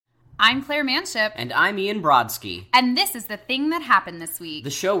I'm Claire Manship. And I'm Ian Brodsky. And this is The Thing That Happened This Week.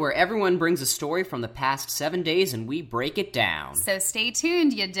 The show where everyone brings a story from the past 7 days and we break it down. So stay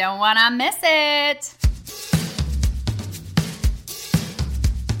tuned, you don't want to miss it.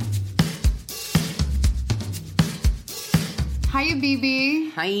 Hiya,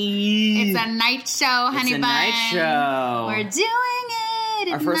 BB. Hi. It's a night show, honey bun. It's a night show. We're doing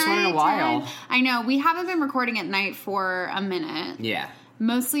it. Our first one in a while. I know. We haven't been recording at night for a minute. Yeah.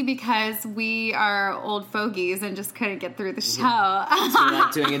 Mostly because we are old fogies and just couldn't get through the show. So we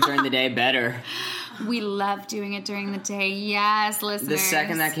like doing it during the day better. We love doing it during the day. Yes, listeners. The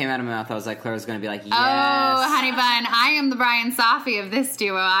second that came out of my mouth, I was like, Claire was going to be like, yes. Oh, honey bun, I am the Brian Safi of this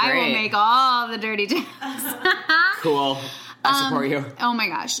duo. I will make all the dirty jokes. Cool. I support you. Oh my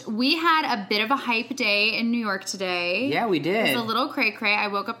gosh. We had a bit of a hype day in New York today. Yeah, we did. It was a little cray-cray. I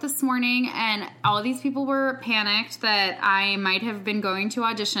woke up this morning and all of these people were panicked that I might have been going to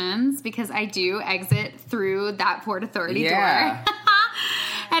auditions because I do exit through that Port Authority door.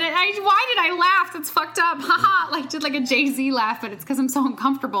 And why did I laugh? That's fucked up. Haha. Like, did like a Jay-Z laugh, but it's because I'm so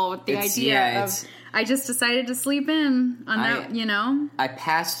uncomfortable with the idea of... I just decided to sleep in on that, you know? I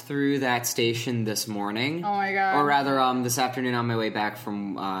passed through that station this morning. Oh my God. Or rather, this afternoon on my way back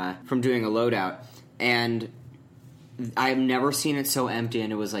from doing a loadout. And I've never seen it so empty,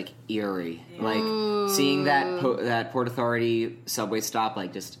 and it was, like, eerie. Yeah. Like, seeing that Port Authority subway stop,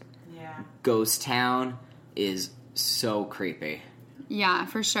 like, just ghost town is so creepy. Yeah,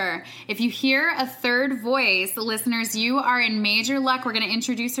 for sure. If you hear a third voice, listeners, you are in major luck. We're going to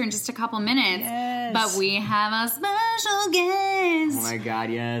introduce her in just a couple minutes. Yes. But we have a special guest. Oh my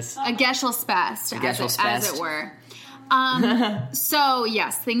God, yes. A Gesellspest, as it were. So,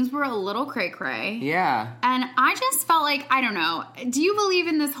 yes, things were a little cray-cray. Yeah. And I just felt like, I don't know, do you believe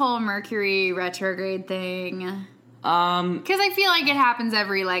in this whole Mercury retrograde thing? Because I feel like it happens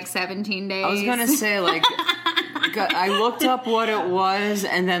every, 17 days. I was going to say, I looked up what it was,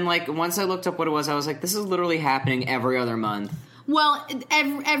 and then, once I looked up what it was, I was like, this is literally happening every other month. Well,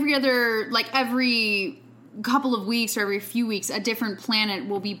 every other, every couple of weeks or every few weeks, a different planet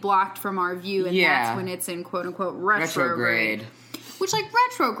will be blocked from our view, and that's when it's in quote-unquote retrograde. Which,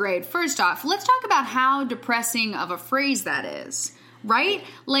 retrograde, first off, let's talk about how depressing of a phrase that is. Right?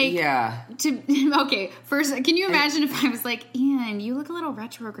 Okay, first, can you imagine if I was like, Ian, you look a little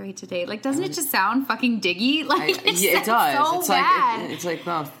retrograde today? Doesn't it just sound fucking diggy? It does. So bad. It's like,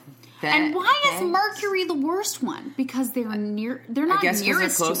 well... And why is Mercury the worst one? Because they're not nearest they're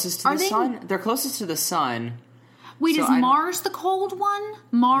closest to the sun. They're closest to the sun. Wait, is Mars the cold one?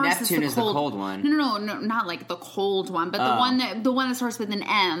 Neptune is the cold one. No, not like the cold one, but the one that starts with an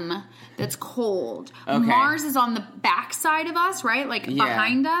M. That's cold. Okay. Mars is on the back side of us, right?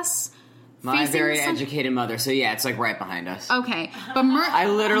 Behind us. My very educated mother, so yeah, it's right behind us. Okay, but I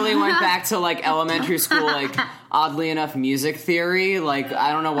literally went back to elementary school, oddly enough, music theory.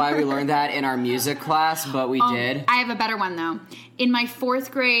 I don't know why we learned that in our music class, but we did. I have a better one though. In my 4th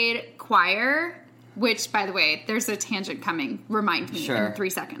grade choir, which, by the way, there's a tangent coming. Remind me in 3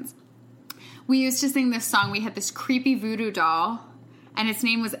 seconds. We used to sing this song. We had this creepy voodoo doll, and its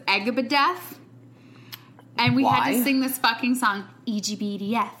name was Agabadeth. And we had to sing this fucking song,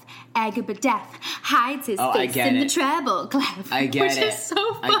 EGBDF, Agabadeth, hides his face in the treble clef. I get it. Which is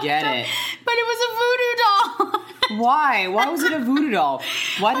so fucked I get up. it. But it was a voodoo doll. Why? Why was it a voodoo doll?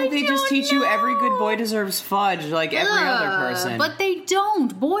 Why didn't they just teach you every good boy deserves fudge like every other person? But they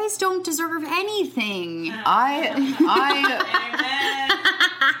don't. Boys don't deserve anything.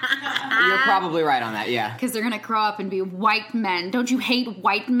 You're probably right on that, yeah. Because they're going to grow up and be white men. Don't you hate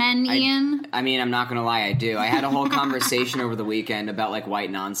white men, Ian? I mean, I'm not going to lie, I do. I had a whole conversation over the weekend about,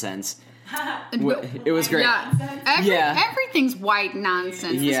 white nonsense. It was great. Yeah. Everything's white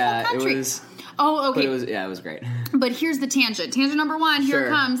nonsense. This whole country. It was... Oh, okay. It was great. But here's the tangent. Tangent number 1, here it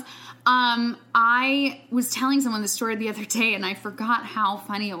comes. I was telling someone this story the other day, and I forgot how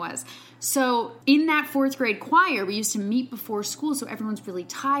funny it was. So in that 4th grade choir, we used to meet before school, so everyone's really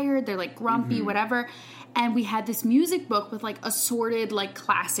tired. They're grumpy, whatever. And we had this music book with assorted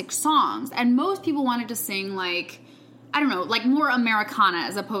classic songs. And most people wanted to sing I don't know, more Americana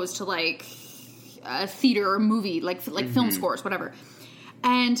as opposed to a theater or movie, film scores, whatever.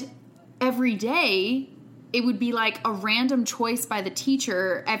 And every day it would be a random choice by the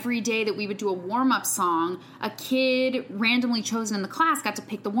teacher. Every day that we would do a warm-up song, a kid randomly chosen in the class got to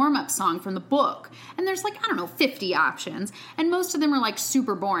pick the warm-up song from the book. And there's 50 options. And most of them are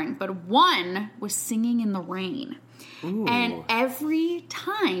super boring. But one was Singing in the Rain. Ooh. And every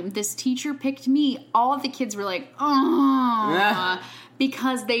time this teacher picked me, all of the kids were oh.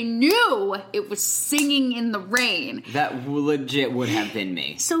 because they knew it was Singing in the Rain. That legit would have been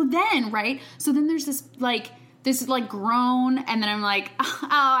me. So then, right? So then there's this groan, and then I'm like, oh,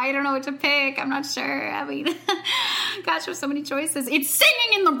 I don't know what to pick. I'm not sure. I mean, gosh, there's so many choices. It's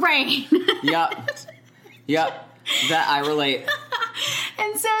Singing in the Rain. Yep. That I relate.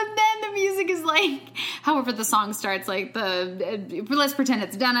 And so then the music is like, however the song starts, like let's pretend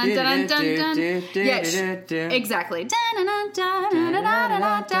it's dun dun dun dun dun. Yes, exactly.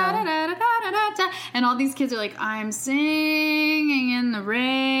 And all these kids are like, I'm singing in the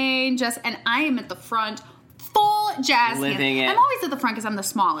rain, and I am at the front, full jazz hands. Living it. I'm always at the front because I'm the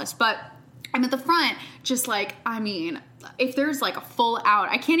smallest, but I'm at the front, just like, I mean, if there's like a full out,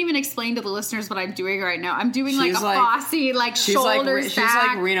 I can't even explain to the listeners what I'm doing right now. I'm doing like a Fosse, like shoulders back. She's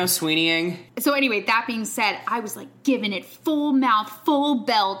like Reno Sweeneying. So anyway, that being said, I was like giving it full mouth, full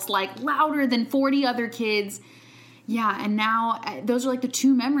belt, like louder than 40 other kids. Yeah, and now those are like the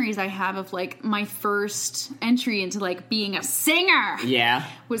two memories I have of like my first entry into like being a singer. Yeah,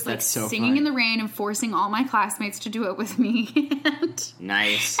 was like singing in the rain and forcing all my classmates to do it with me.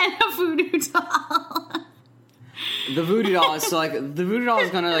 Nice. And a voodoo doll. The voodoo doll is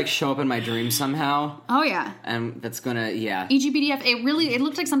gonna like show up in my dreams somehow. Oh yeah, and that's gonna EGBDF. It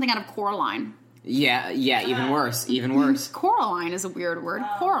looked like something out of Coraline. Yeah, even worse. Coraline is a weird word.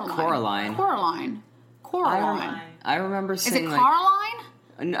 Coraline. I remember saying, is it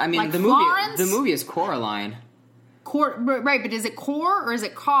Coraline? I mean, like the movie is Coraline. Right, but is it core or is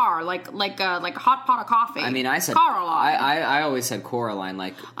it car? Like a hot pot of coffee. I mean, I said Coraline. I always said Coraline,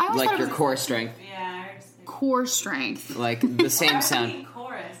 like your core strength. Yeah, core strength. Like the same sound.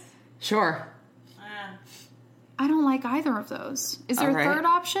 Chorus. Sure. I don't like either of those. Is there a third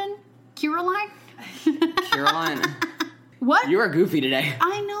option? Coraline? Coraline. What? You are goofy today.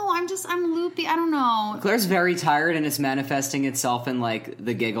 I know. I'm loopy. I don't know. Claire's very tired and it's manifesting itself in like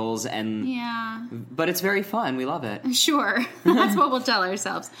the giggles and but it's very fun. We love it. Sure. That's what we'll tell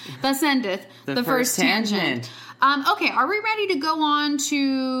ourselves. Thus endeth the first tangent. Okay, are we ready to go on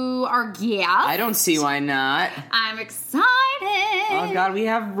to our guest? I don't see why not. I'm excited. Oh God, we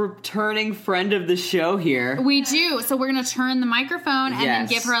have returning friend of the show here. We do. So we're going to turn the microphone and then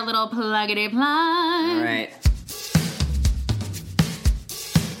give her a little pluggity plug. All right.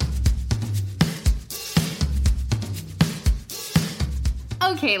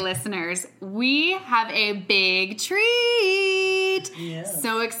 Okay, listeners, we have a big treat. Yes.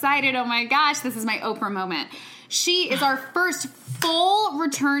 So excited. Oh my gosh, this is my Oprah moment. She is our first full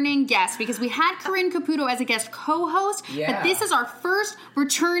returning guest because we had Corinne Caputo as a guest co-host, but this is our first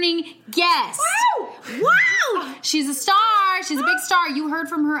returning guest. Wow! Wow! She's a star. She's a big star. You heard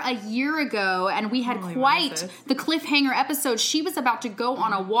from her a year ago, and we had quite the cliffhanger episode. She was about to go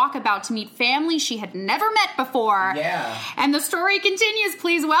on a walkabout to meet family she had never met before. Yeah. And the story continues.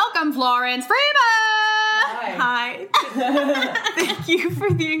 Please welcome Florence Freeman. Hi. Thank you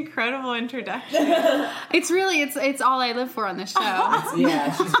for the incredible introduction. It's all I live for on this show.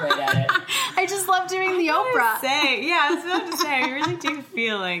 Yeah, she's great at it. I just love doing the Oprah. I was about to say, I really do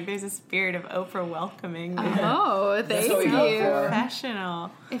feel like there's a spirit of Oprah welcoming. Oh, thank you.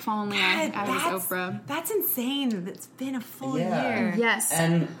 Professional. If only I was Oprah. That's insane. It's been a full year. Yes.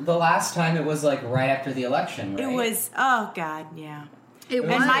 And the last time it was like right after the election, right? It was, oh God, yeah. It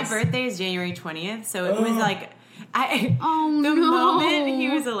was. And my birthday is January 20th, so it was like... the no. moment he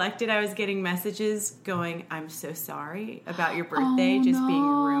was elected, I was getting messages going, I'm so sorry about your birthday being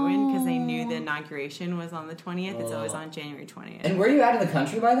ruined because they knew the inauguration was on the 20th. It's always on January 20th. And were you out of the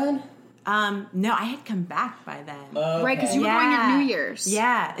country by then? No, I had come back by then. Okay. Right, because you were going at New Year's.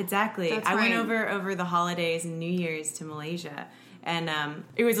 Yeah, exactly. That's I right. went over the holidays and New Year's to Malaysia. And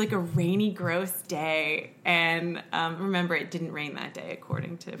it was like a rainy, gross day. And remember, it didn't rain that day,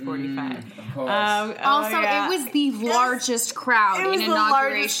 according to 45. Of course. It was the largest crowd in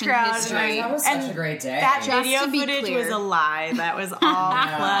inauguration history. That was such a great day. That Just video to be footage clear. was a lie. That was all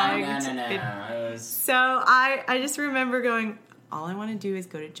plugged. No. So I just remember going, all I want to do is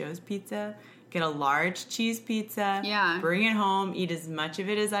go to Joe's Pizza, get a large cheese pizza, bring it home, eat as much of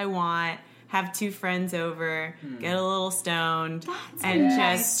it as I want, have two friends over, get a little stoned, and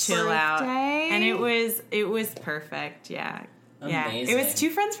just chill out. And it was perfect. Yeah. Amazing. Yeah. It was two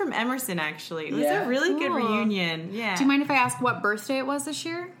friends from Emerson, actually. It was a really good reunion. Yeah. Do you mind if I ask what birthday it was this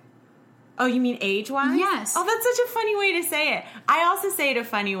year? Oh, you mean age-wise? Yes. Oh, that's such a funny way to say it. I also say it a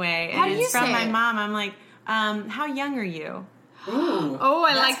funny way. How do you it's from say my it? mom. I'm like, how young are you? Ooh, Oh,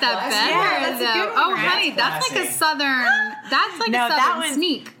 I like that classy. better. Yeah, that's a though. good one, Oh, right? honey, that's like a southern. That's like a southern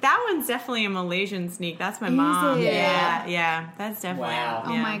sneak. That one's definitely a Malaysian sneak. That's my mom. it? Yeah. That's definitely. Wow.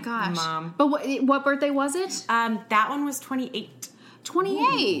 Oh yeah, my gosh. Mom. But what birthday was it? That one was 28.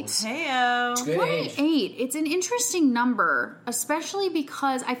 28. Heyo. 28. It's an interesting number, especially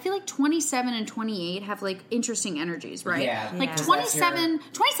because I feel like 27 and 28 have like interesting energies, right? Yeah. Like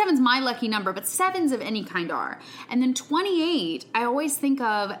 27's my lucky number, but 7s of any kind are. And then 28, I always think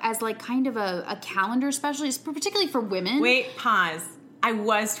of as like kind of a calendar specialist, particularly for women. Wait, pause. I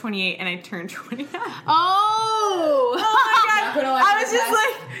was 28 and I turned 29. Oh my God. I was just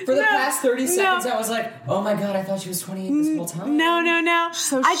like... For the past 30 seconds, I was like, oh my God, I thought she was 28 this whole time. No.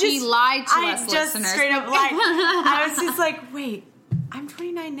 So she lied to us, listeners. I just straight up lied. I was just like, wait, I'm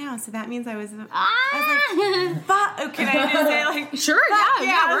 29 now, so that means I was like, fuck. Can I just say like... Sure,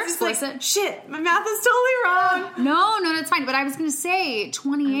 yeah, we're explicit. Like, shit, my math is totally wrong. No, it's fine. But I was going to say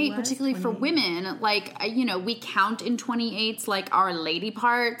 28, particularly 28. For women, like, we count in 28s like our lady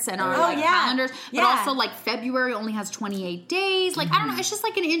parts and our calendars. But also like February only has 28 days. Like, I don't know. It's just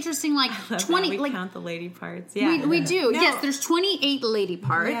like an interesting like 20... We count the lady parts. Yeah. We do. No. Yes, there's 28 lady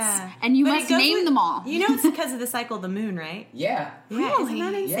parts. Yeah. And you must name them all. You know it's because of the cycle of the moon, right? Yeah. Really? Isn't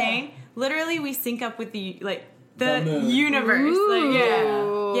that insane? Yeah. Literally, we sync up with the universe.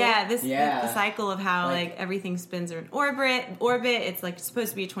 Like, the cycle of how like everything spins in orbit. It's like supposed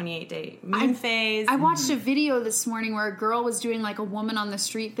to be a 28-day moon phase. I watched a video this morning where a girl was doing like a woman on the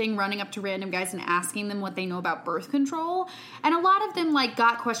street thing, running up to random guys and asking them what they know about birth control. And a lot of them like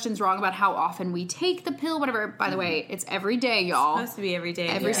got questions wrong about how often we take the pill, whatever. By the way, it's every day, y'all. It's supposed to be every day.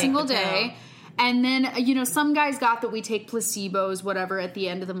 Every single day. Pill. And then, some guys got that we take placebos, whatever, at the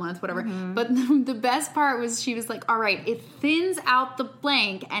end of the month, whatever. Mm-hmm. But the best part was she was like, all right, it thins out the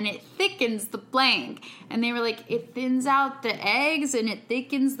blank and it thickens the blank. And they were like, it thins out the eggs and it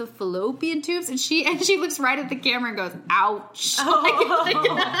thickens the fallopian tubes. And she looks right at the camera and goes, ouch. I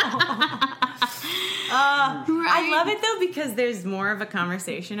love it, though, because there's more of a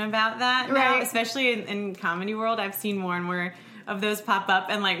conversation about that now, especially in comedy world. I've seen more and more of those pop up,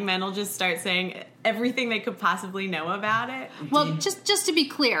 and like men will just start saying everything they could possibly know about it. Well, just to be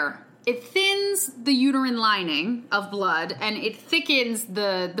clear, it thins the uterine lining of blood and it thickens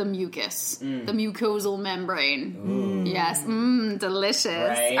the mucus, the mucosal membrane. Ooh. Yes, delicious.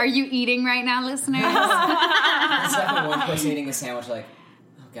 Right. Are you eating right now, listeners? There's definitely one person eating a sandwich like,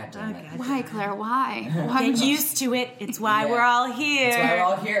 God damn it. Why, Claire? Why? Get used to it. It's why we're all here. It's why we're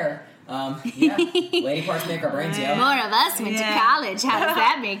all here. Lady parts make our brains, More of us went to college. How does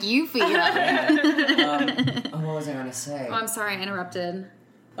that make you feel? What was I going to say? Oh, I'm sorry, I interrupted.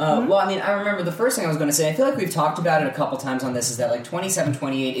 Well, I mean, I remember the first thing I was going to say, I feel like we've talked about it a couple times on this, is that like 27,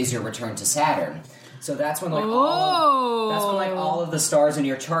 28 is your return to Saturn. So that's when all of the stars in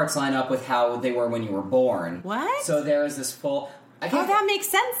your charts line up with how they were when you were born. What? So there is this full... that makes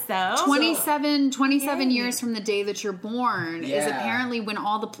sense, though. 27 years from the day that you're born is apparently when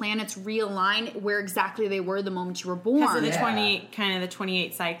all the planets realign where exactly they were the moment you were born. Because of the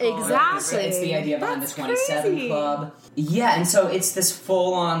 28 cycle. Exactly. It's the idea behind the 27 Club. Yeah, and so it's this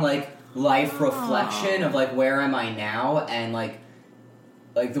full-on, like, life reflection of, like, where am I now? And, like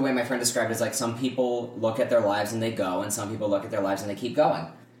the way my friend described it is, like, some people look at their lives and they go, and some people look at their lives and they keep going.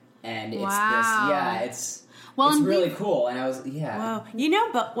 And it's it's really cool, and I was, Whoa.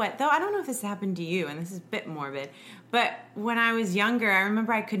 But what, though? I don't know if this happened to you, and this is a bit morbid, but when I was younger, I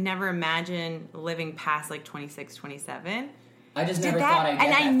remember I could never imagine living past, like, 26, 27. I just never thought I'd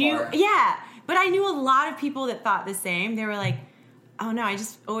get that far. Yeah, but I knew a lot of people that thought the same. They were like, oh, no, I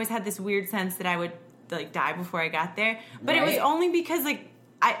just always had this weird sense that I would, like, die before I got there. But it was only because, like,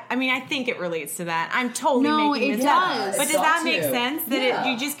 I think it relates to that. I'm totally making this up. But does that make sense? That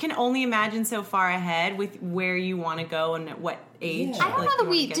you just can only imagine so far ahead with where you want to go and at what age? I don't know that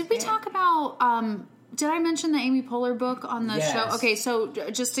did we talk about... did I mention the Amy Poehler book on the show? Okay, so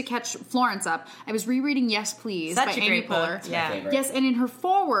just to catch Florence up, I was rereading Yes Please by Amy Poehler. Yeah. Yes, and in her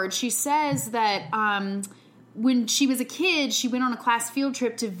foreword, she says that... when she was a kid, she went on a class field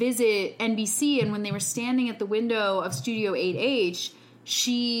trip to visit NBC, and when they were standing at the window of Studio 8H,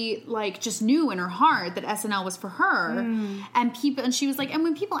 she like just knew in her heart that SNL was for her. And she was like, and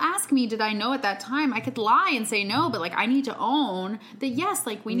when people ask me, did I know at that time, I could lie and say no, but like I need to own that yes,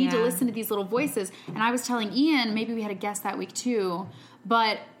 like we need to listen to these little voices. And I was telling Ian, maybe we had a guest that week too,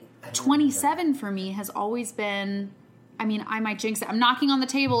 but 27 for me has always been, I mean, I might jinx it. I'm knocking on the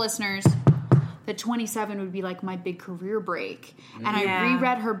table, listeners. That 27 would be like my big career break. And I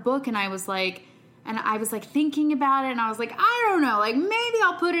reread her book and I was like thinking about it and I was like, I don't know, like maybe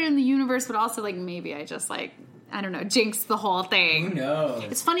I'll put it in the universe, but also like maybe I just like I don't know, jinx the whole thing. Who knows?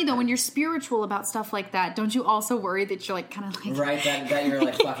 It's funny though, when you're spiritual about stuff like that, don't you also worry that you're like kind of like right, that you're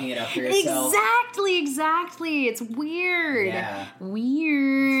like fucking it up for yourself? Exactly. It's weird. Yeah.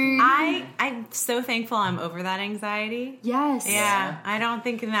 Weird. I'm so thankful I'm over that anxiety. Yes. Yeah. I don't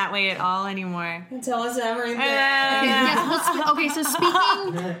think in that way at all anymore. Tell us everything. Okay, so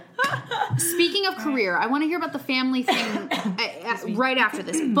speaking of career, I want to hear about the family thing right after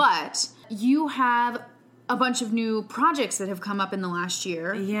this. But you have a bunch of new projects that have come up in the last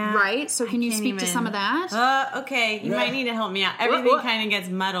year. Yeah. Right? So can you speak to some of that? Okay. You might need to help me out. Everything kind of gets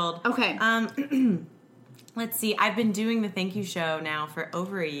muddled. Okay. Let's see. I've been doing the Thank You Show now for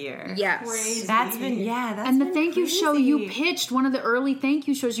over a year. Yes. Crazy. That's and the Thank You Show you pitched, one of the early Thank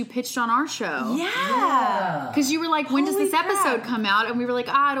You shows you pitched on our show. Yeah. Because you were like, when does this episode come out? And we were like,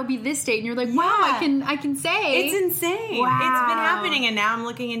 it'll be this date. And you're like, wow, I can say. It's insane. Wow. It's been happening, and now I'm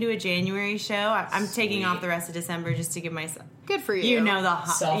looking into a January show. I'm taking off the rest of December just to give myself... Good for you. You know the...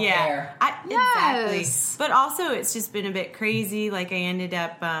 Self-care. Exactly. Yes. But also, it's just been a bit crazy. Like, I ended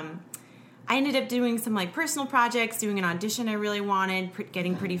up doing some like personal projects, doing an audition I really wanted,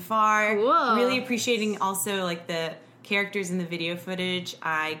 getting pretty far. Cool. Really appreciating also like the characters in the video footage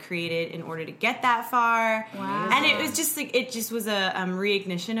I created in order to get that far. Wow. And it was just like, it just was a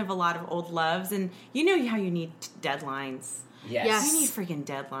reignition of a lot of old loves. And you know how you need deadlines. Yes. You need freaking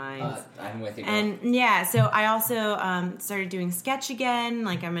deadlines. I'm with you. Girl. And yeah, so I also started doing sketch again.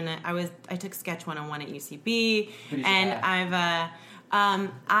 Like I took sketch 101 at UCB, and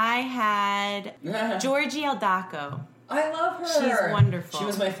I had Georgie Eldaco. I love her. She's wonderful. She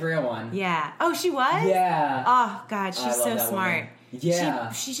was my 301. Yeah. Oh, she was? Yeah. Oh, God, she's so smart. Woman.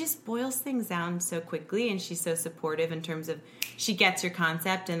 Yeah. She just boils things down so quickly, and she's so supportive in terms of she gets your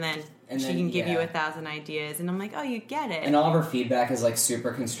concept, and then she can give you 1,000 ideas, and I'm like, oh, you get it. And all of her feedback is like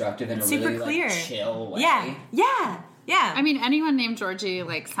super constructive and super really clear. Like, chill way. Yeah. I mean, anyone named Georgie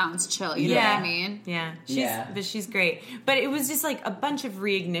like sounds chill. You know what I mean? Yeah. But she's great. But it was just like a bunch of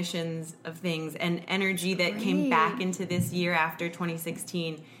reignitions of things and energy that came back into this year after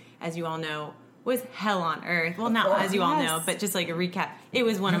 2016, as you all know, was hell on earth. Well, not as you all know, but just like a recap. It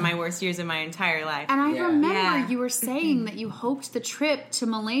was one of my worst years of my entire life. And I remember you were saying that you hoped the trip to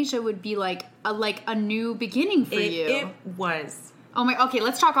Malaysia would be like a new beginning for you. It was. Oh my. Okay,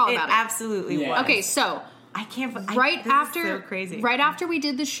 let's talk all about it. Absolutely was. Okay, so. I can't. This is so crazy. Right after we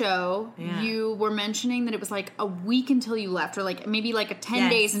did the show, you were mentioning that it was like a week until you left, or like maybe like 10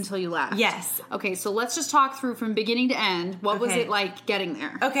 days until you left. Yes. Okay, so let's just talk through from beginning to end. What was it like getting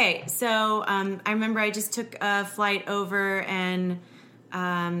there? Okay, so I remember I just took a flight over, and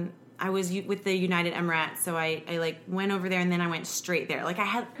I was with the United Emirates, so I like went over there, and then I went straight there. Like I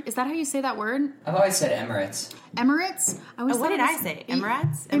had. Is that how you say that word? I've always said Emirates. Emirates? What did I say?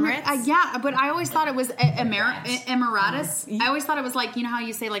 Emirates? Emirates? Yeah, but I always thought it was Emiratus. I always thought it was like, you know how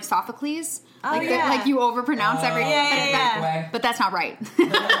you say like Sophocles? Like you overpronounce everything. But that's not right.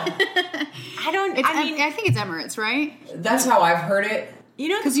 I think it's Emirates, right? That's how I've heard it. You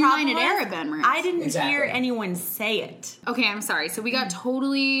know, because United Arab Emirates. I didn't hear anyone say it. Okay, I'm sorry. So we got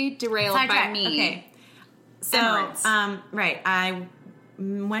totally derailed by me. Okay. So, I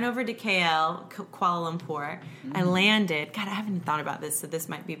went over to KL, Kuala Lumpur. I landed. God, I haven't thought about this, so this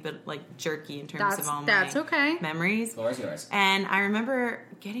might be a bit like jerky in terms of all my memories. The floor is yours. And I remember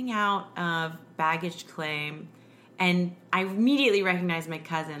getting out of baggage claim, and I immediately recognized my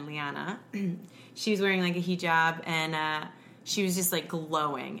cousin, Liana. She was wearing like a hijab, and she was just like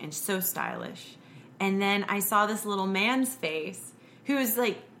glowing and so stylish. And then I saw this little man's face who was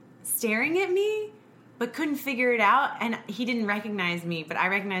like staring at me, but couldn't figure it out. And he didn't recognize me, but I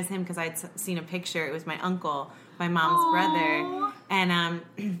recognized him because I'd seen a picture. It was my uncle, my mom's brother. And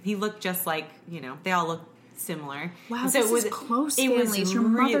he looked just like, they all look similar. Wow, so this is close family. It's your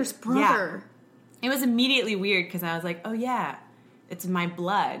mother's brother. Yeah. It was immediately weird because I was like, oh yeah, it's my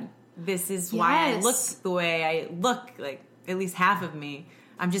blood. This is why I look the way I look, like at least half of me.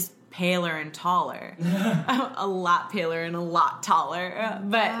 I'm just paler and taller. I'm a lot paler and a lot taller.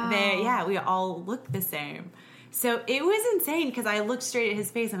 But we all look the same. So it was insane because I looked straight at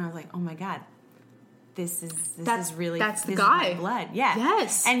his face and I was like, oh my God, this is the guy. Is my blood. Yeah.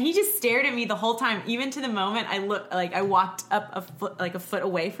 Yes. And he just stared at me the whole time, even to the moment I walked up a foot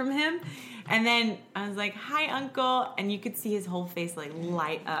away from him. And then I was like, hi, uncle. And you could see his whole face like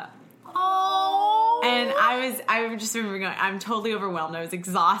light up. Oh. And I just remember going, I'm totally overwhelmed. I was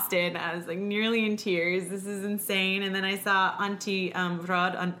exhausted. I was like nearly in tears. This is insane. And then I saw Auntie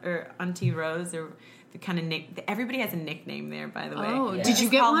Auntie Rose, or the kind of everybody has a nickname there, by the way. Oh, did you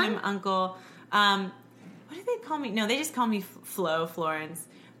get one? Him Uncle. What do they call me? No, they just call me Florence.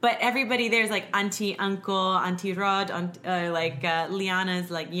 But everybody there's like auntie, uncle, auntie Rod,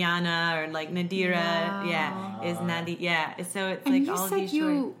 Liana's like Yana, or like Nadira, is Nadi, So it's and like you all said of these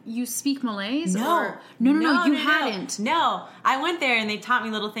short... you speak Malays? No, you hadn't. No, I went there and they taught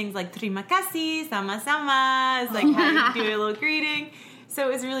me little things like terima kasih, sama-sama, it's like how you do a little greeting. So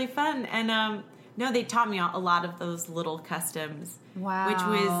it was really fun, and they taught me a lot of those little customs. Wow, which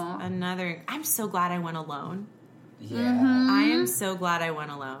was another. I'm so glad I went alone. Yeah. I am so glad I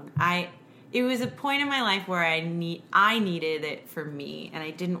went alone. It was a point in my life where I needed it for me, and I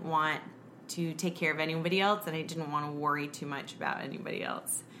didn't want to take care of anybody else, and I didn't want to worry too much about anybody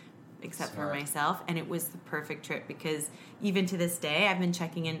else except for myself. And it was the perfect trip because even to this day, I've been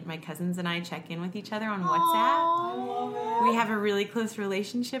checking in. My cousins and I check in with each other on WhatsApp. We have a really close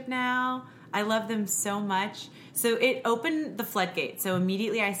relationship now. I love them so much. So it opened the floodgates. So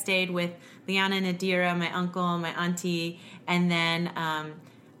immediately I stayed with Liana and Nadira, my uncle, my auntie, and then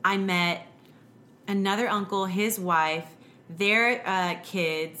I met another uncle, his wife, their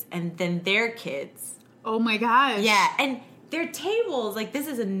kids, and then their kids. Oh my gosh. Yeah, and their tables, like this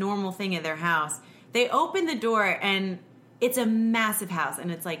is a normal thing at their house. They open the door and it's a massive house, and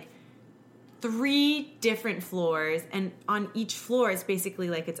it's like 3 different floors, and on each floor is basically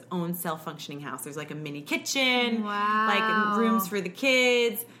like its own self-functioning house. There's like a mini kitchen, like rooms for the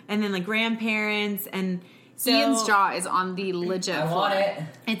kids, and then like grandparents, and so Ian's jaw is on the legit floor. Want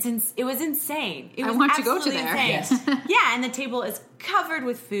it. It was insane. It was I want to go to there. Yes. Yeah, and the table is covered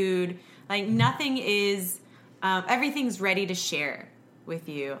with food. Like nothing is, everything's ready to share with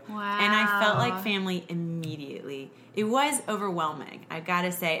you. Wow. And I felt like family immediately. It was overwhelming, I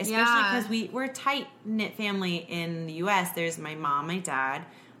gotta say, especially because we're a tight-knit family in the U.S. There's my mom, my dad,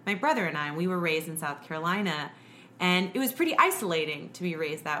 my brother, and I. We were raised in South Carolina, and it was pretty isolating to be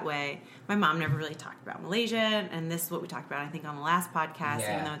raised that way. My mom never really talked about Malaysia, and this is what we talked about, I think, on the last podcast,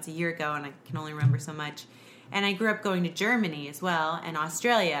 even though it's a year ago, and I can only remember so much. And I grew up going to Germany as well, and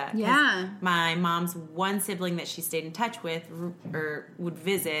Australia. Yeah. My mom's one sibling that she stayed in touch with or would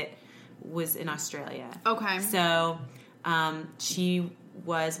visit was in Australia. Okay. So she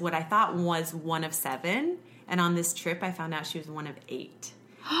was what I thought was one of 7. And on this trip, I found out she was one of 8.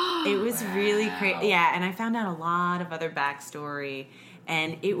 It was really crazy. Yeah, and I found out a lot of other backstory.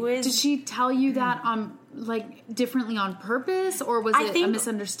 And it was... Did she tell you that differently on purpose, or was it a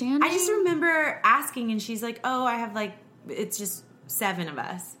misunderstanding? I just remember asking, and she's like, oh, I have it's just 7 of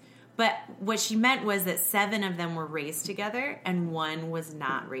us. But what she meant was that 7 of them were raised together, and 1 was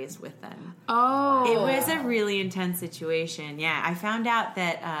not raised with them. Oh. It was a really intense situation. Yeah, I found out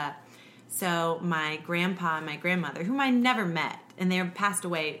that, so my grandpa and my grandmother, whom I never met, and they're passed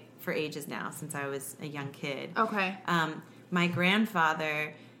away for ages now since I was a young kid. Okay. My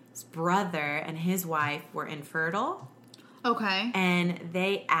grandfather's brother and his wife were infertile. Okay. And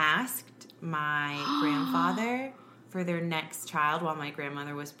they asked my grandfather for their next child while my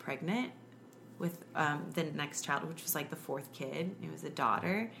grandmother was pregnant with the next child, which was like the 4th kid. It was a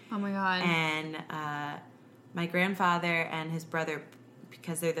daughter. Oh my God. And my grandfather and his brother,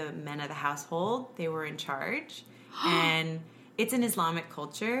 because they're the men of the household, they were in charge. And it's an Islamic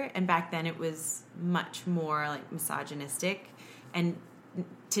culture, and back then it was much more like misogynistic. And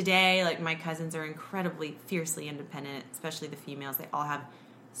today, like, my cousins are incredibly fiercely independent, especially the females. They all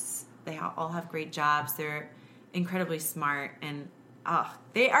have great jobs. They're incredibly smart, and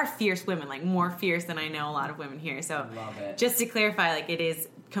they are fierce women, like more fierce than I know a lot of women here. So love it. Just to clarify, like, it is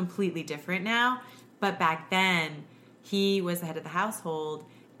completely different now. But back then, he was the head of the household,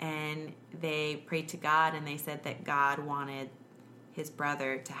 and they prayed to God, and they said that God wanted his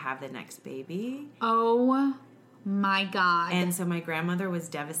brother to have the next baby. Oh my God. And so my grandmother was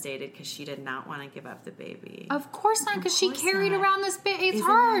devastated because she did not want to give up the baby. Of course not, because she carried around this baby. It's Isn't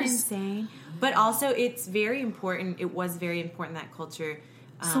hers. That insane? But also, it's very important. It was very important in that culture.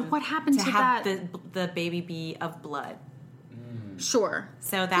 So what happened to have that? the baby be of blood? Sure.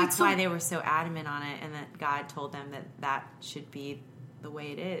 So that's why they were so adamant on it, and that God told them that should be the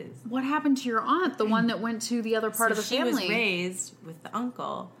way it is. What happened to your aunt, the one that went to the other part of the family? She was raised with the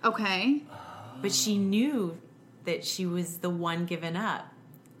uncle. Okay. But she knew that she was the one given up.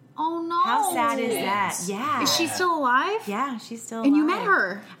 Oh, no. How sad is that? Yeah. Is she still alive? Yeah, she's still alive. And you met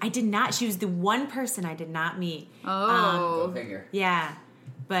her? I did not. She was the one person I did not meet. Oh. Go figure. Yeah.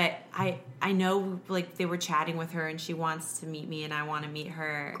 But I know, like, they were chatting with her, and she wants to meet me, and I want to meet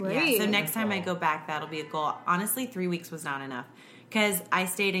her. Great. Yeah, so next time I go back, that'll be a goal. Honestly, 3 weeks was not enough. Because I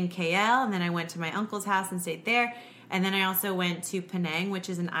stayed in KL, and then I went to my uncle's house and stayed there. And then I also went to Penang, which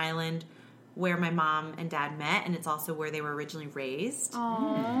is an island where my mom and dad met, and it's also where they were originally raised.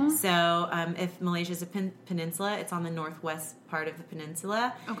 Aww. So if Malaysia's a peninsula, it's on the northwest part of the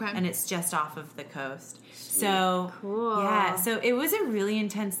peninsula. Okay. And it's just off of the coast. So cool. Yeah, so it was a really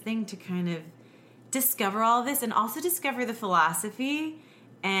intense thing to kind of discover all of this, and also discover the philosophy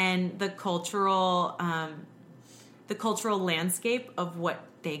and the cultural landscape of what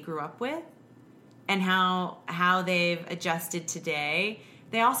they grew up with, and how they've adjusted today.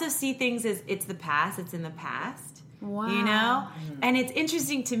 They also see things as it's the past, it's in the past. Wow. You know? And it's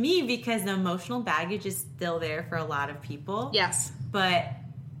interesting to me because the emotional baggage is still there for a lot of people. Yes. But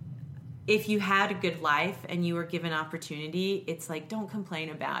if you had a good life and you were given opportunity, it's like, don't complain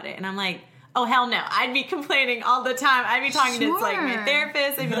about it. And I'm like, oh, hell no. I'd be complaining all the time. I'd be talking to like my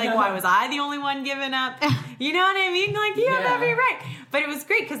therapist. I'd be like, why was I the only one giving up? You know what I mean? Like, you have every right. But it was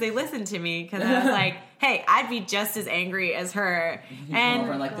great because they listened to me, because I was like, hey, I'd be just as angry as her. And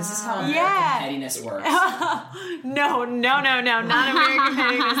over like, this is how American pettiness works. No, not American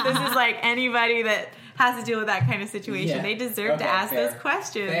pettiness. This is like anybody that has to deal with that kind of situation. Yeah. They deserve to ask those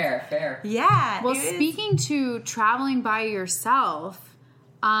questions. Fair. Yeah. Well, speaking to traveling by yourself,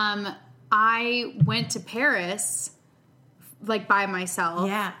 I went to Paris, like, by myself.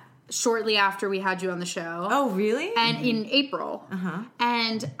 Yeah. Shortly after we had you on the show. Oh, really? And in April. Uh-huh.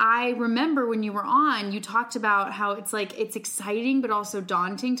 And I remember when you were on, you talked about how it's like, it's exciting but also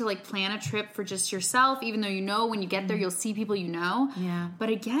daunting to like plan a trip for just yourself, even though you know when you get there you'll see people you know. Yeah. But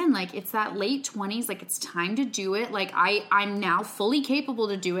again, like, it's that late 20s, like, it's time to do it. Like, I'm now fully capable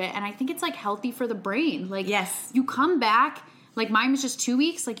to do it, and I think it's like healthy for the brain. Like, yes, you come back. Like, mine was just 2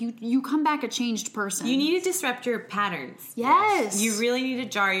 weeks. Like, you come back a changed person. You need to disrupt your patterns. Yes. You really need to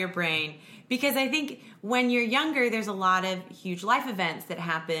jar your brain. Because I think when you're younger, there's a lot of huge life events that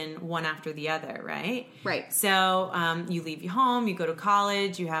happen one after the other, right? Right. So you leave your home, you go to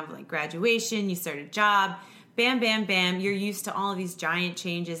college, you have, like, graduation, you start a job. Bam, bam, bam. You're used to all of these giant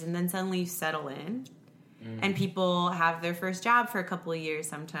changes, and then suddenly you settle in. And people have their first job for a couple of years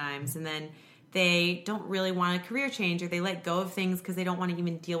sometimes, and then they don't really want a career change, or they let go of things because they don't want to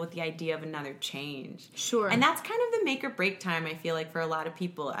even deal with the idea of another change. Sure. And that's kind of the make or break time, I feel like, for a lot of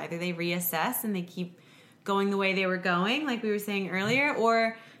people. Either they reassess and they keep going the way they were going, like we were saying earlier,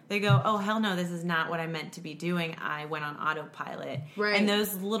 or they go, oh, hell no, this is not what I meant to be doing. I went on autopilot. Right. And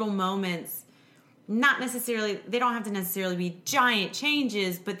those little moments, not necessarily, they don't have to necessarily be giant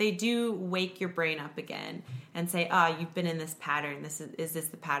changes, but they do wake your brain up again and say, you've been in this pattern. Is this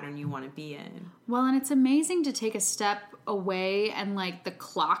the pattern you want to be in? Well, and it's amazing to take a step away and, like, the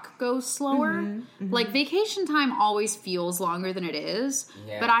clock goes slower. Mm-hmm. Like, vacation time always feels longer than it is.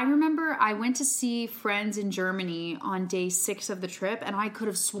 Yeah. But I remember I went to see friends in Germany on day 6 of the trip, and I could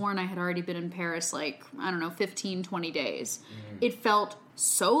have sworn I had already been in Paris, like, I don't know, 15, 20 days. It felt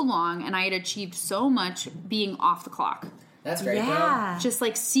so long, and I had achieved so much being off the clock. That's great, though. Just,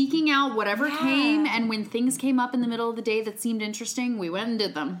 like, seeking out whatever came, and when things came up in the middle of the day that seemed interesting, we went and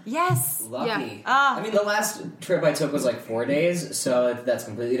did them. Yes. Lucky. Yeah. I mean, the last trip I took was, like, 4 days, so that's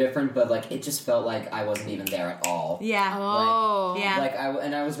completely different, but, like, it just felt like I wasn't even there at all. Yeah. Oh. Like, yeah. Like,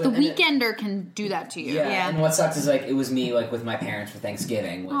 I was with... The weekender can do that to you. Yeah, and what sucks is, like, it was me, like, with my parents for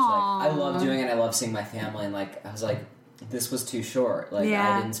Thanksgiving, which, like, I love doing, and I love seeing my family, and, like, I was like, this was too short. Like,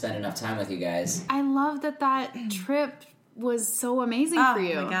 I didn't spend enough time with you guys. I love that trip was so amazing for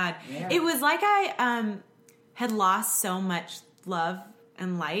you. Oh my God. Yeah. It was like I had lost so much love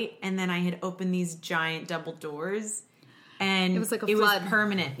and light, and then I had opened these giant double doors, and it was like a flood. Was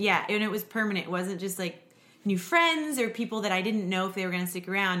permanent. Yeah, and it was permanent. It wasn't just like new friends or people that I didn't know if they were going to stick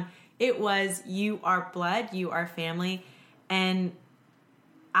around. It was, you are blood, you are family, and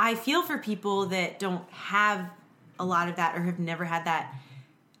I feel for people that don't have a lot of that or have never had that,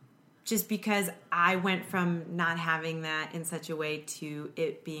 just because I went from not having that in such a way to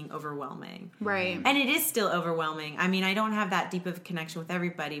it being overwhelming. Right. And it is still overwhelming. I mean, I don't have that deep of a connection with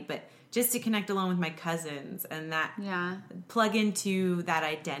everybody, but just to connect alone with my cousins and that plug into that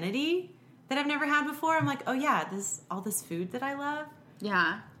identity that I've never had before, I'm like, oh yeah, all this food that I love.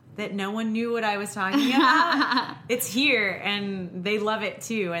 Yeah. That no one knew what I was talking about. It's here, and they love it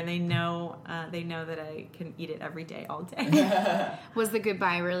too, and they know that I can eat it every day, all day. Was the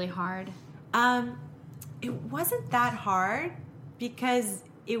goodbye really hard? It wasn't that hard because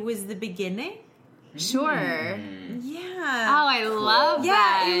it was the beginning. Sure. Yeah. Oh, I love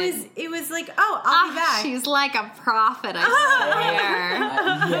that. Yeah, it was like, I'll be back. She's like a prophet, I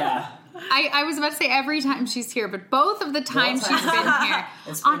swear. Yeah. I was about to say every time she's here, but both of the times she's been here.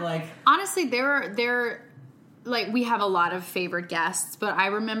 It's been like... Honestly, there like, we have a lot of favorite guests, but I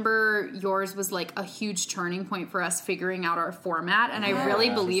remember yours was, like, a huge turning point for us figuring out our format, and I really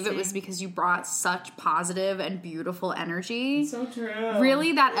believe it was because you brought such positive and beautiful energy. So true.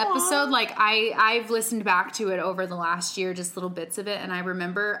 Really, that episode, like, I've listened back to it over the last year, just little bits of it, and I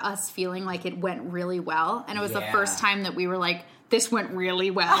remember us feeling like it went really well, and it was the first time that we were like, this went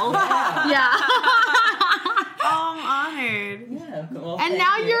really well. Yeah. Oh, I'm honored. Yeah, well, and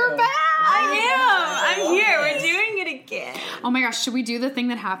now you're back. I am. I'm here. We're doing it again. Oh my gosh, should we do the thing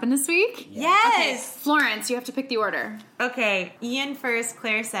that happened this week? Yes. Okay, Florence, you have to pick the order. Okay, Ian first,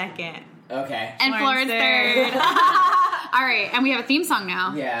 Claire second. Okay. And Florence third. All right, and we have a theme song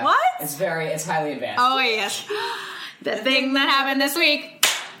now. Yeah. What? It's highly advanced. Oh, yes. The thing that happened this week.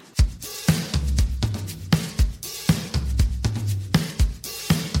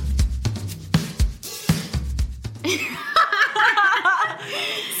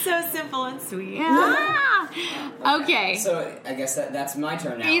 So simple and sweet. Yeah. Okay. So I guess that's my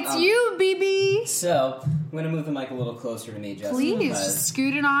turn now. It's you, BB. So I'm going to move the mic a little closer to me, Justin. Please, just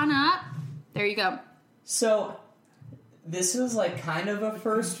scoot it on up. There you go. So this is like kind of a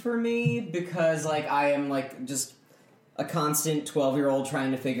first for me because like I am like just a constant 12-year-old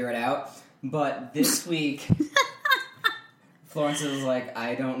trying to figure it out. But this week, Florence is like,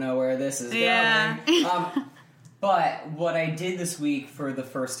 I don't know where this is going. But what I did this week for the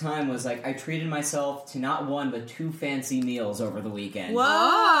first time was, like, I treated myself to not one, but 2 fancy meals over the weekend. Whoa!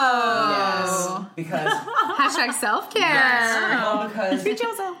 Yes. Because... Hashtag self-care. Yes.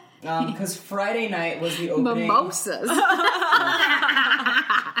 Well, because Friday night was the opening... Mimosas.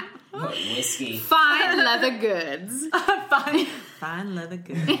 Whiskey. Fine leather goods. Fine leather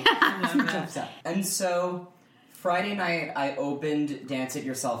goods. And so... Friday night, I opened Dance It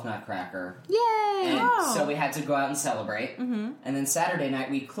Yourself Nutcracker. Yay! And so we had to go out and celebrate. Mm-hmm. And then Saturday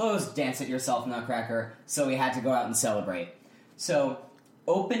night, we closed Dance It Yourself Nutcracker, so we had to go out and celebrate. So,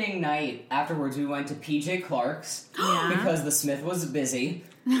 opening night, afterwards, we went to PJ Clark's because the Smith was busy.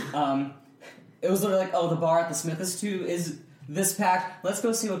 It was literally like, the bar at the Smith is this packed. Let's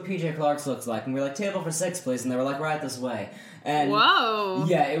go see what PJ Clark's looks like. And we were like, table for 6, please. And they were like, right this way. And whoa!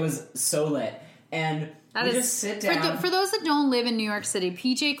 Yeah, it was so lit. And... just sit down. For those that don't live in New York City,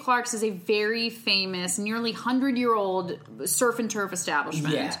 PJ Clark's is a very famous, nearly 100-year-old surf and turf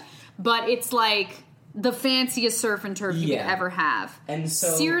establishment. Yeah. But it's like the fanciest surf and turf you could ever have. And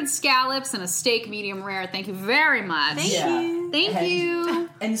so seared scallops and a steak medium rare. Thank you very much. Thank you.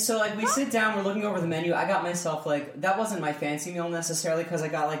 And so like we sit down, we're looking over the menu. I got myself like that wasn't my fancy meal necessarily because I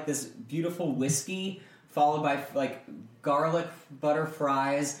got like this beautiful whiskey followed by like garlic butter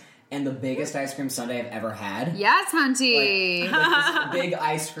fries. And the biggest ice cream sundae I've ever had. Yes, Hunty. Like this big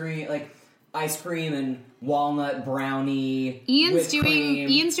ice cream and walnut brownie. Ian's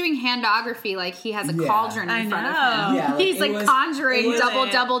doing handography like he has a cauldron in front of him. Yeah, he's like conjuring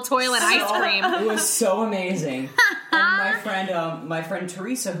double toilet ice cream. It was so amazing. And my friend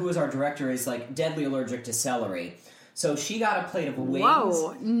Teresa, who is our director, is like deadly allergic to celery. So she got a plate of wings.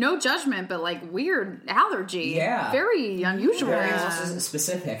 Whoa, no judgment, but like weird allergy. Yeah. Very unusual. Very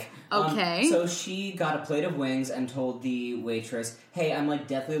specific. Okay. So she got a plate of wings and told the waitress, hey, I'm like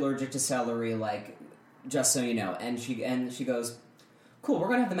deathly allergic to celery, like, just so you know. And she goes, cool, we're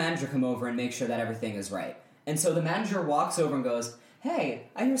going to have the manager come over and make sure that everything is right. And so the manager walks over and goes, hey,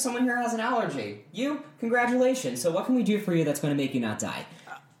 I hear someone here has an allergy. You? Congratulations. So what can we do for you that's going to make you not die?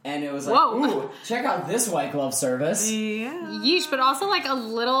 And it was like, ooh, check out this white glove service. Yeah. Yeesh, but also like a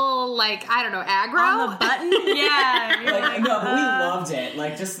little, like, I don't know, aggro? On the button? Yeah. No, but we loved it.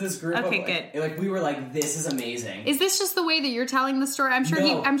 Like, just this group of, good. Like, we were like, this is amazing. Is this just the way that you're telling the story? I'm sure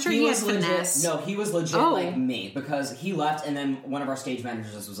he had finesse. No, he was legit like me, because he left, and then one of our stage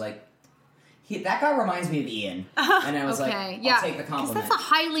managers was like, that guy reminds me of Ian. And I was like, I'll take the compliment. That's a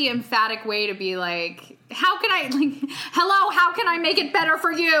highly emphatic way to be like, how can I make it better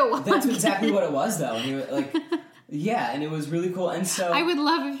for you? That's exactly what it was, though. And he was like, yeah, and it was really cool. And so I would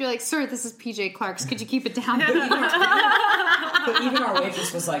love if you're like, sir, this is PJ Clark's. Could you keep it down? But even our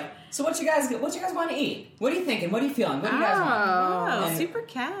waitress was like, so what you guys want to eat? What are you thinking? What are you feeling? What do you guys want? Oh, super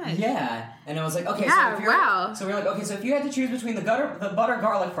cash. Yeah. And I was like, okay, so we're like, okay, so if you had to choose between the butter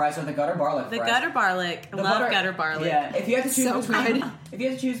garlic fries or the gutter barlic fries. The gutter barlic. Gutter barlic. Yeah. If you had to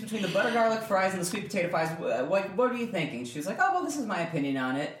choose between the butter garlic fries and the sweet potato fries, what are you thinking? She was like, oh, well, this is my opinion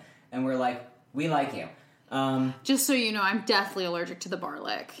on it. And we're like, we like you. Just so you know, I'm deathly allergic to the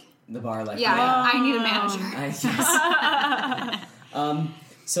barlic. The barlic. Yeah, I need a manager.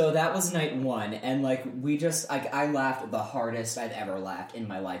 So that was night one, and like I laughed the hardest I've ever laughed in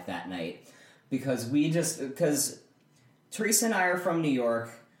my life that night because Teresa and I are from New York.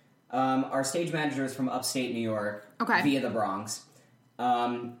 Our stage manager is from upstate New York, via the Bronx.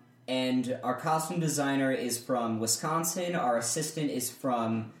 And our costume designer is from Wisconsin. Our assistant is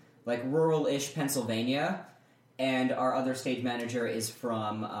from, like, rural-ish Pennsylvania. And our other stage manager is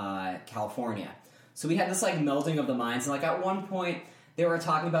from California. So we had this, like, melding of the minds. And, like, at one point, they were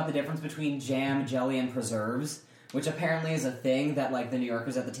talking about the difference between jam, jelly, and preserves, which apparently is a thing that, like, the New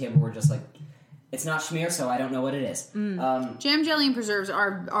Yorkers at the table were just like, it's not schmear, so I don't know what it is. Jam, jelly, and preserves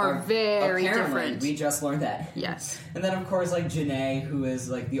are very different. We just learned that. Yes. And then, of course, like, Janae, who is,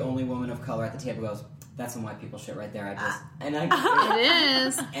 like, the only woman of color at the table, goes, that's some white people shit right there. It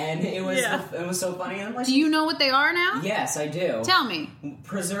is. And it was so funny. And like, do you know what they are now? Yes, I do. Tell me.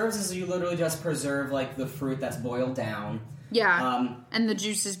 Preserves is you literally just preserve, like, the fruit that's boiled down. Yeah. And the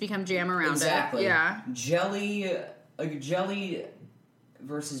juices become jam around exactly. it. Yeah. Jelly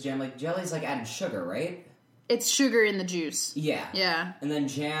versus jam, like, jelly's, like, added sugar, right? It's sugar in the juice. Yeah. Yeah. And then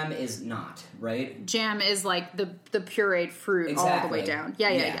jam is not, right? Jam is, like, the pureed fruit all the way down.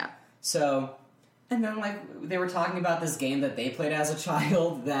 Yeah. So, and then, like, they were talking about this game that they played as a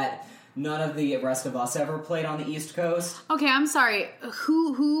child that none of the rest of us ever played on the East Coast. Okay, I'm sorry.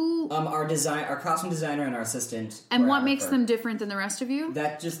 Who? Our costume designer and our assistant. And what makes them different than the rest of you?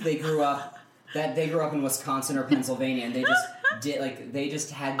 That just they grew up in Wisconsin or Pennsylvania, and they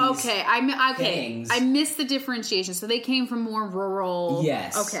just had these things. I missed the differentiation. So they came from more rural.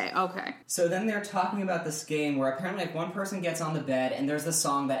 Yes. Okay. So then they're talking about this game where apparently, like, one person gets on the bed, and there's this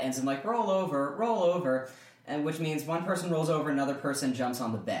song that ends in, like, roll over, and which means one person rolls over, another person jumps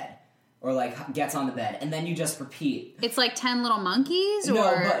on the bed. Or, like, gets on the bed, and then you just repeat. It's like 10 Little Monkeys?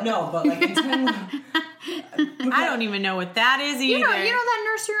 Or... No, but like, in 10 I don't even know what that is either. You know that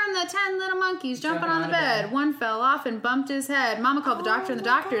nursery on the 10 Little Monkeys jumping on the bed. One fell off and bumped his head. Mama called the doctor, and the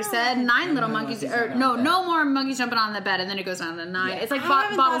doctor said 9 little monkeys... no more monkeys jumping on the bed, and then it goes down to 9. Yeah. It's like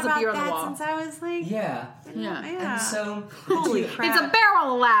bottles of beer on the wall. Since I was like... Yeah. Yeah. And so... Holy crap. It's a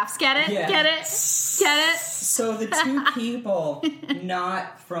barrel of laughs. Get it? Yeah. Get it? So the two people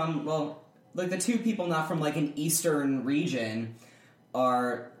not from... Well, like, the two people not from, like, an eastern region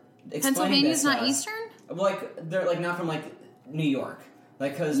are explaining Pennsylvania's not eastern? Well, like, they're, like, not from, like, New York.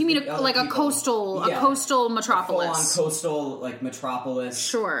 Like, cause you mean a coastal metropolis? A full-on coastal, like, metropolis.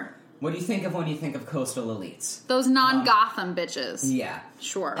 Sure. What do you think of when you think of coastal elites? Those non-Gotham bitches. Yeah.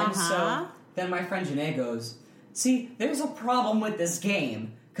 Sure. And so then my friend Janae goes, see, there's a problem with this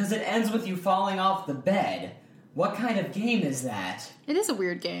game, because it ends with you falling off the bed. What kind of game is that? It is a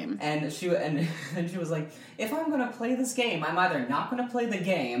weird game. And she was like, if I'm going to play this game, I'm either not going to play the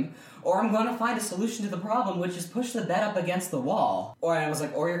game, or I'm going to find a solution to the problem, which is push the bed up against the wall. Or I was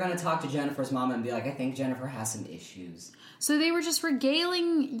like, or you're going to talk to Jennifer's mom and be like, I think Jennifer has some issues. So they were just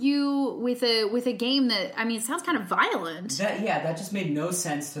regaling you with a game that, I mean, it sounds kind of violent. That just made no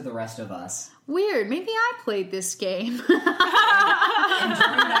sense to the rest of us. Weird. Maybe I played this game. And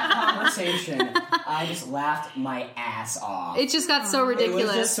during that conversation, I just laughed my ass off. It just got so ridiculous. It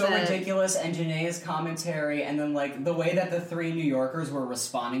was just so ridiculous, and Janae's commentary, and then, like, the way that the three New Yorkers were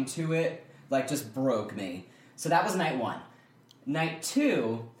responding to it, like, just broke me. So that was night 1. Night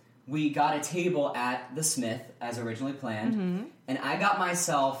 2, we got a table at the Smith, as originally planned, and I got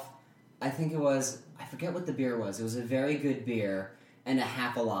myself, I forget what the beer was. It was a very good beer, and a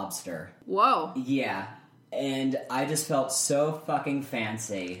half a lobster. Whoa. Yeah. And I just felt so fucking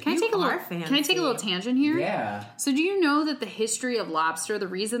fancy. Can I take a little tangent here? Yeah. So do you know that the history of lobster, the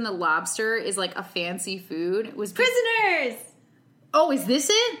reason the lobster is like a fancy food was... Prisoners! Oh, is this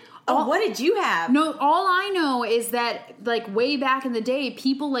it? Oh, what did you have? No, all I know is that, like, way back in the day,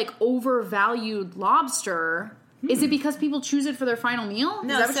 people, like, overvalued lobster. Is it because people choose it for their final meal?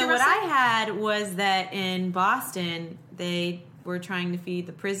 No, so what I had was that in Boston, they were trying to feed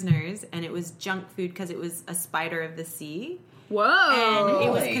the prisoners, and it was junk food because it was a spider of the sea. Whoa! And it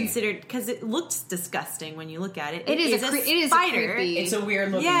was considered, because it looks disgusting when you look at it. It is a spider. It's a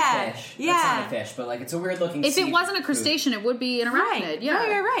weird looking fish. Yeah. It's not a fish, but, like, it's a weird looking If it wasn't a crustacean, it would be an arachnid.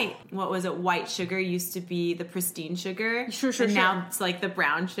 Right. What was it? White sugar used to be the pristine sugar. Sure. And now it's like the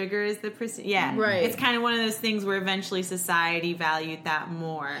brown sugar is the pristine. Yeah. Right. It's kind of one of those things where eventually society valued that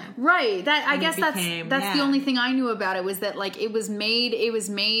more. Right. I guess that's the only thing I knew about it was that, like, it was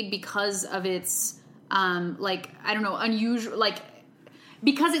made because of its like, I don't know, unusual, like,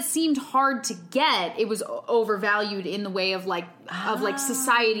 because it seemed hard to get, it was overvalued in the way of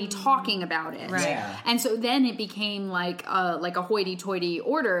society talking about it. Right. Yeah. And so then it became like a hoity-toity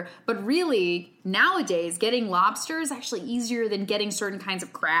order. But really, nowadays, getting lobster is actually easier than getting certain kinds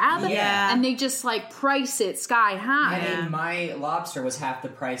of crab. Yeah. And they just, like, price it sky high. I mean, my lobster was half the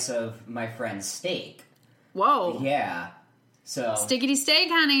price of my friend's steak. Whoa. Yeah. So stickity steak,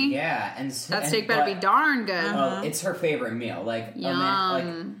 honey. Yeah, and that steak better be darn good. It's her favorite meal. Like,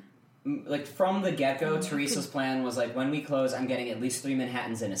 yum. Like from the get-go, Teresa's plan was like, when we close, I'm getting at least 3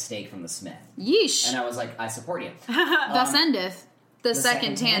 Manhattans and a steak from the Smith. Yeesh. And I was like, I support you. Thus endeth the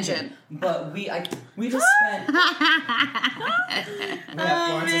second tangent. But we just spent. We have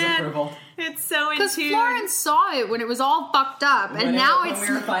Florence's approval. It's so in because Florence saw it when it was all fucked up, and now when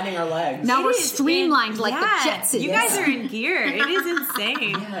we were finding our legs. Now we're streamlined like the Jetsons. You guys are in gear. It is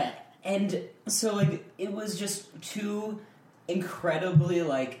insane. Yeah, and so like it was just 2 incredibly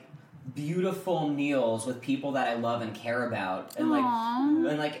like beautiful meals with people that I love and care about, and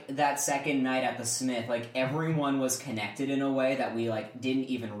like that second night at the Smith, like everyone was connected in a way that we like didn't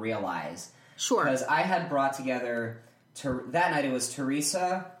even realize. Sure, because I had brought together that night. It was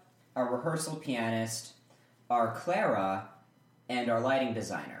Teresa, our rehearsal pianist, our Clara, and our lighting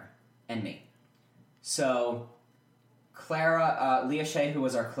designer, and me. So Clara, Leah Shea, who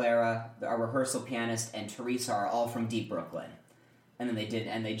was our Clara, our rehearsal pianist, and Teresa are all from Deep Brooklyn. And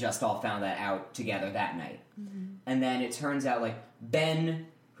then they just all found that out together that night. Mm-hmm. And then it turns out, like, Ben,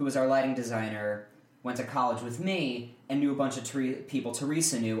 who was our lighting designer, went to college with me and knew a bunch of people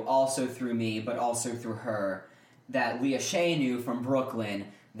Teresa knew, also through me, but also through her, that Leah Shea knew from Brooklyn,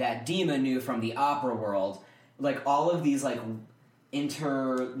 that Dima knew from the opera world. Like, all of these, like,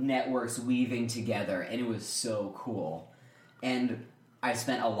 inter-networks weaving together, and it was so cool. And I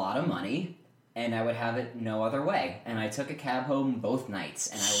spent a lot of money, and I would have it no other way. And I took a cab home both nights.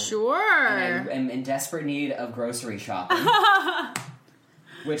 And I am in desperate need of grocery shopping,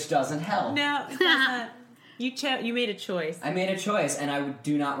 which doesn't help. No, it doesn't. You made a choice. I made a choice, and I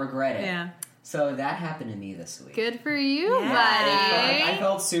do not regret it. Yeah. So that happened to me this week. Good for you, buddy. I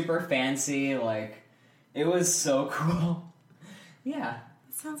felt super fancy. Like, it was so cool. Yeah.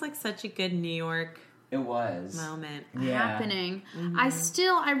 It sounds like such a good New York It was moment happening. Mm-hmm.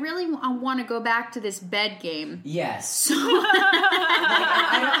 I really want to go back to this bed game. Yes. So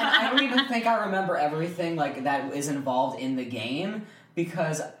I don't even think I remember everything like that is involved in the game,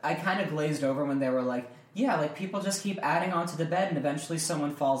 because I kind of glazed over when they were like, yeah, like people just keep adding onto the bed and eventually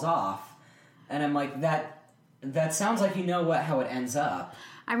someone falls off, and I'm like, that sounds like you know how it ends up.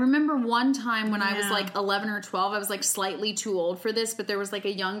 I remember one time when I was like 11 or 12, I was like slightly too old for this, but there was like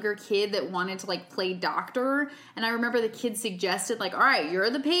a younger kid that wanted to like play doctor. And I remember the kid suggested like, all right, you're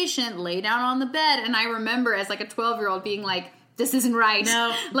the patient, lay down on the bed. And I remember as like a 12-year-old being like, this isn't right.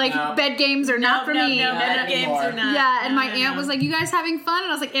 Bed games are not for me. No, bed games are not. Yeah, and my aunt was like, you guys having fun?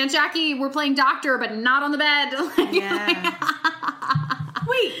 And I was like, Aunt Jackie, we're playing doctor, but not on the bed.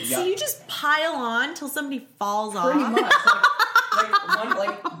 Wait, so you just pile on till somebody falls off? Pretty much.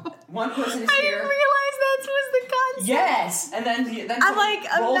 One person is I here. didn't realize that was the concept. Yes, and then I'm like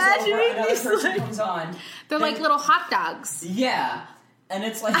imagining another person comes on. They're like little hot dogs. Yeah, and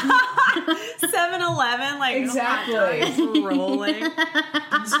it's like 7-Eleven, like exactly hot dogs rolling.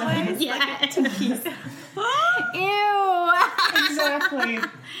 Yes. Ew. Exactly.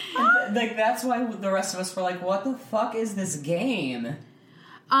 And like that's why the rest of us were like, "What the fuck is this game?"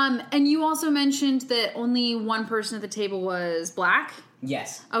 And you also mentioned that only one person at the table was black?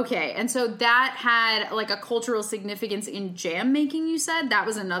 Yes. Okay, and so that had like a cultural significance in jam making, you said? That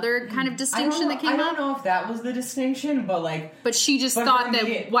was another kind of distinction that came up? I don't know if that was the distinction, but like... But she just thought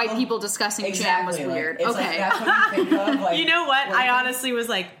that white people discussing jam was weird. It's okay. Like, that's what you think of. Like, you know what? I honestly was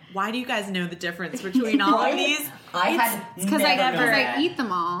like, why do you guys know the difference between all of these? Because I eat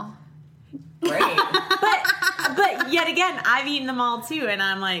them all. Great. But yet again, I've eaten them all too, and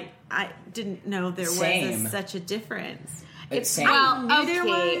I'm like, I didn't know there was such a difference. It's well,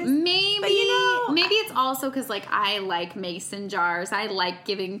 okay, maybe it's also because like I like mason jars. I like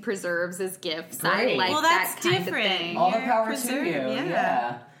giving preserves as gifts. Great. I like that's that kind different. of thing. All the power to you.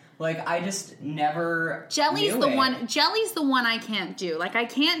 Yeah. Like I just never. Jelly's the one I can't do. Like I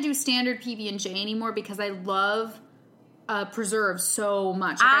can't do standard PB&J anymore because I love preserves so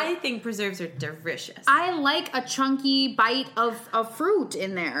much. I think preserves are delicious. I like a chunky bite of fruit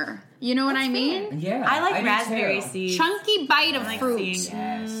in there. You know what I mean? Fair. Yeah, I like raspberry seeds. Chunky bite of fruit.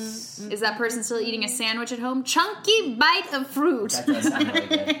 Yes. Is that person still eating a sandwich at home? Chunky bite of fruit. That does sound really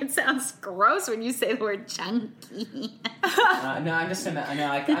good. It sounds gross when you say the word chunky. No, I'm just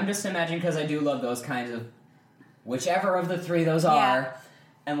imagining because I do love those kinds of, whichever of the three those are.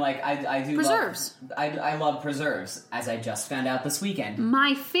 And like I do preserves. I love preserves, as I just found out this weekend.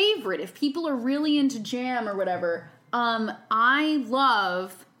 My favorite, if people are really into jam or whatever, I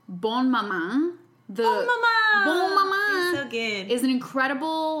love Bon Maman. Bon Maman, so good. Is an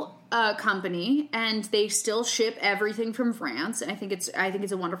incredible company, and they still ship everything from France. I think it's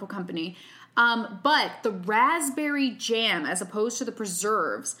a wonderful company. But the raspberry jam, as opposed to the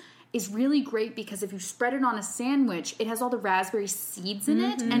preserves, is really great because if you spread it on a sandwich, it has all the raspberry seeds in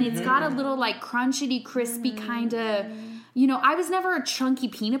it, and it's got a little like crunchity, crispy kind of. You know, I was never a chunky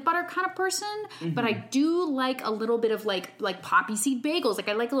peanut butter kind of person, but I do like a little bit of like poppy seed bagels. Like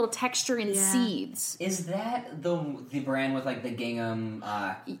I like a little texture in seeds. Is that the brand with like the gingham?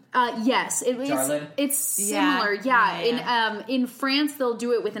 Yes, it's similar. Yeah. In France, they'll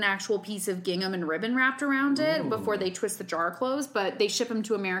do it with an actual piece of gingham and ribbon wrapped around it before they twist the jar closed. But they ship them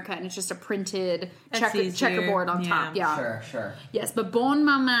to America, and it's just a printed checkerboard on top. Yeah, sure. Yes, but bon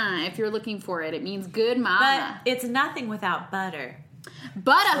maman, if you're looking for it, it means good mama. But it's nothing without butter.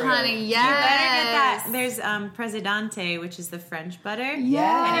 Butter, honey, yes. You better get that. There's Presidente, which is the French butter.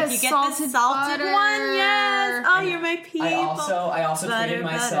 Yes. And if you get the salted one, yes. Oh, you're my people. I also treated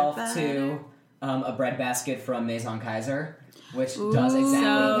myself to a bread basket from Maison Kaiser, which does exactly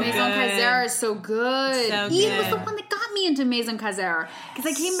that. Maison Kaiser is so good. Ian was the one that got me into Maison Kaiser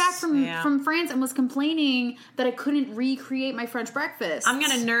because I came back from France and was complaining that I couldn't recreate my French breakfast. I'm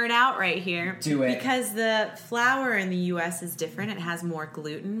going to nerd out right here. Do it. Because the flour in the U.S. is different. It has more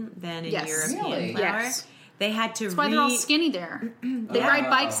gluten than in European flour. Yes. They had to That's why they're all skinny there. They ride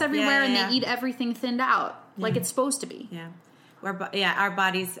bikes everywhere and they eat everything thinned out like it's supposed to be. Yeah. Our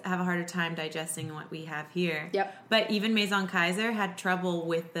bodies have a harder time digesting what we have here. Yep. But even Maison Kaiser had trouble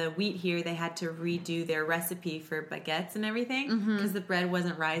with the wheat here. They had to redo their recipe for baguettes and everything because the bread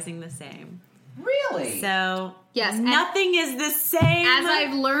wasn't rising the same. Really? So, yes, nothing is the same. As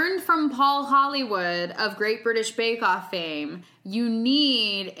I've learned from Paul Hollywood of Great British Bake Off fame, you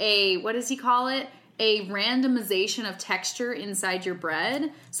need a, what does he call it? A randomization of texture inside your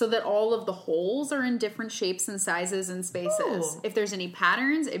bread so that all of the holes are in different shapes and sizes and spaces. If there's any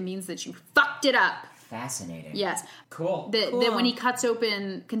patterns, it means that you fucked it up. Fascinating. Yes. Cool. That when he cuts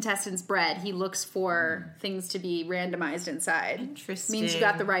open contestants' bread, he looks for things to be randomized inside. Interesting. Means you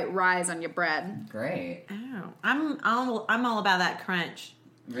got the right rise on your bread. Great. Oh, I'm all about that crunch.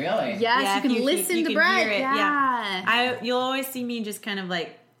 Really? Yes, you can listen to bread. Hear it. Yeah. You'll always see me just kind of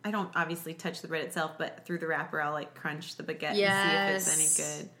like, I don't obviously touch the bread itself, but through the wrapper, I'll like crunch the baguette and see if it's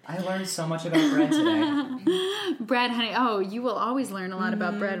any good. I learned so much about bread today. Bread, honey. Oh, you will always learn a lot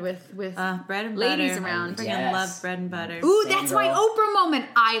about bread with bread and ladies butter. around. I freaking love bread and butter. Ooh, that's my Oprah moment.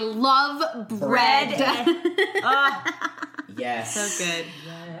 I love bread. Yes. So good.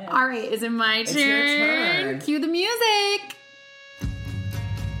 All right, is it my turn? It's your turn. Cue the music.